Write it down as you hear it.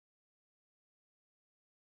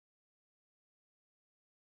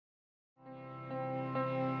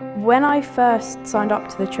When I first signed up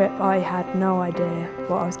to the trip, I had no idea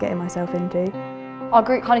what I was getting myself into. Our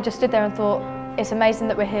group kind of just stood there and thought, it's amazing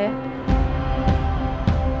that we're here.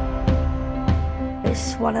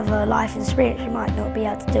 It's one of a life experience, you might not be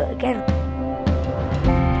able to do it again.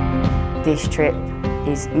 This trip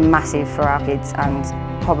is massive for our kids and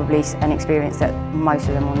probably an experience that most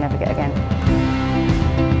of them will never get again.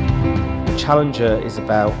 Challenger is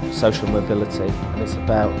about social mobility and it's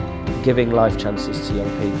about giving life chances to young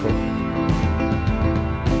people.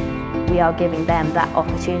 We are giving them that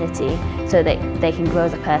opportunity so that they can grow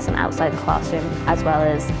as a person outside the classroom as well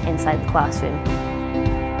as inside the classroom.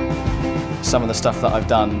 Some of the stuff that I've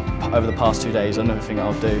done over the past 2 days, I never think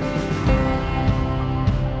I'll do.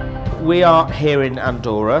 We are here in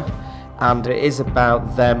Andorra and it is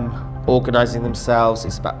about them organising themselves,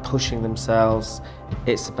 it's about pushing themselves,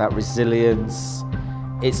 it's about resilience.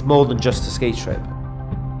 It's more than just a ski trip.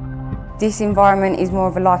 This environment is more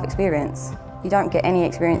of a life experience. You don't get any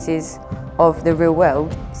experiences of the real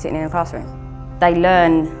world sitting in a classroom. They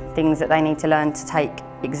learn things that they need to learn to take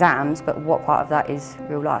exams, but what part of that is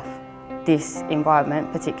real life? This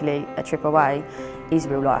environment, particularly a trip away, is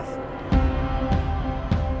real life.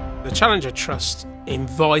 The Challenger Trust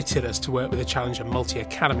invited us to work with the Challenger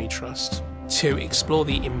Multi-Academy Trust to explore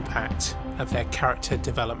the impact of their character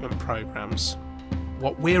development programmes.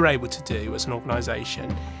 What we're able to do as an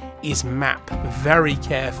organisation is map very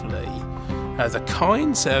carefully the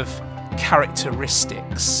kinds of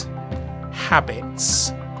characteristics,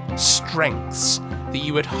 habits, strengths that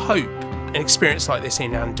you would hope an experience like this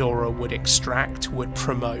in Andorra would extract, would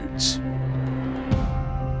promote.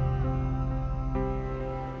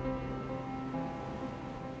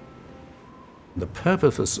 The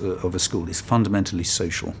purpose of a school is fundamentally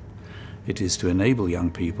social. It is to enable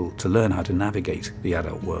young people to learn how to navigate the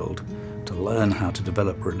adult world, to learn how to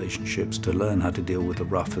develop relationships, to learn how to deal with the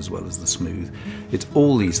rough as well as the smooth. It's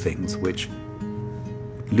all these things which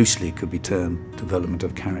loosely could be termed development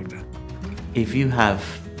of character. If you have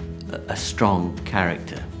a strong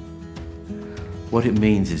character, what it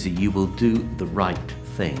means is that you will do the right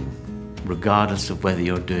thing, regardless of whether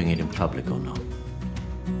you're doing it in public or not.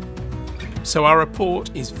 So our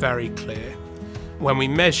report is very clear. When we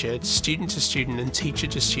measured student-to-student and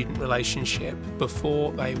teacher-to-student relationship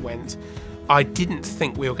before they went, I didn't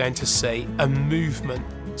think we were going to see a movement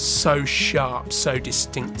so sharp, so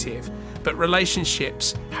distinctive, but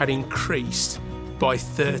relationships had increased by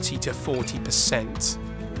 30 to 40%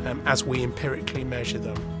 as we empirically measure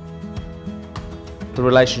them. The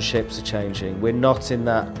relationships are changing. We're not in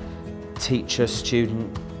that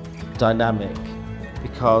teacher-student dynamic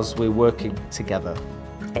because we're working together.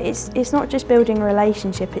 It's not just building a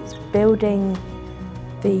relationship, it's building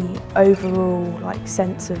the overall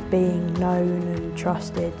sense of being known and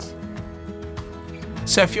trusted.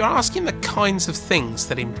 So if you're asking the kinds of things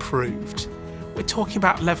that improved, we're talking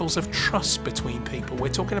about levels of trust between people, we're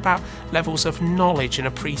talking about levels of knowledge and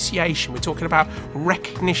appreciation, we're talking about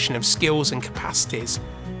recognition of skills and capacities.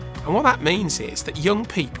 And what that means is that young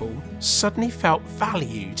people suddenly felt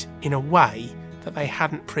valued in a way that they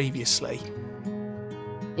hadn't previously.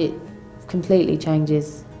 It completely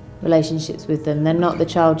changes relationships with them. They're not the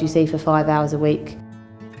child you see for 5 hours a week.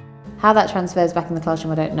 How that transfers back in the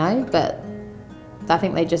classroom, I don't know, but I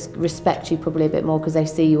think they just respect you probably a bit more because they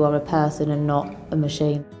see you are a person and not a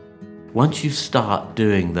machine. Once you start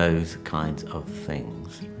doing those kinds of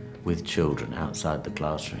things with children outside the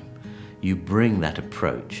classroom, you bring that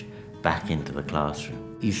approach back into the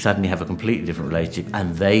classroom. You suddenly have a completely different relationship,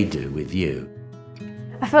 and they do with you.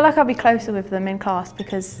 I feel like I'll be closer with them in class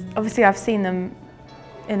because obviously I've seen them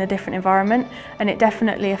in a different environment and it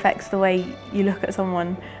definitely affects the way you look at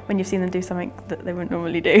someone when you've seen them do something that they wouldn't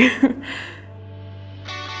normally do.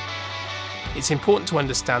 It's important to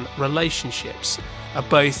understand that relationships are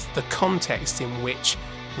both the context in which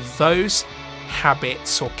those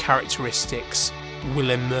habits or characteristics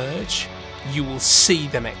will emerge, you will see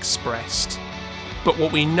them expressed. But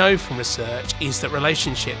what we know from research is that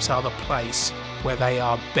relationships are the place where they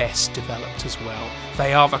are best developed as well.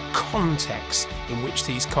 They are the context in which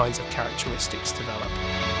these kinds of characteristics develop.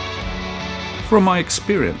 From my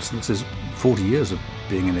experience, this is 40 years of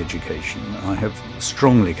being in education, I have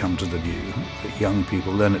strongly come to the view that young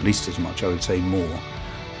people learn at least as much, I would say more,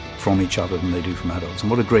 from each other than they do from adults. And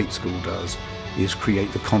what a great school does is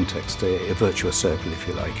create the context, a virtuous circle, if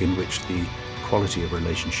you like, in which the quality of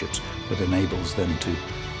relationships that enables them to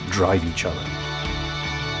drive each other.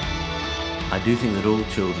 I do think that all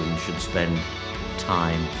children should spend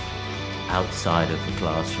time outside of the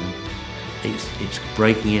classroom. It's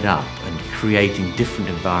breaking it up and creating different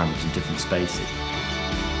environments and different spaces.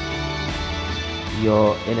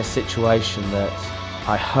 you're in a situation that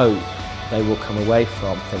I hope they will come away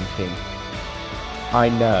from thinking, I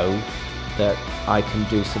know that I can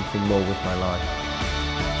do something more with my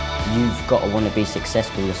life. You've got to want to be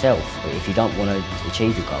successful yourself, but if you don't want to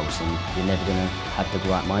achieve your goals, then you're never going to have the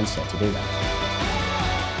right mindset to do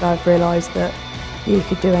that. I've realised that you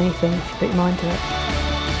could do anything if you put your mind to it.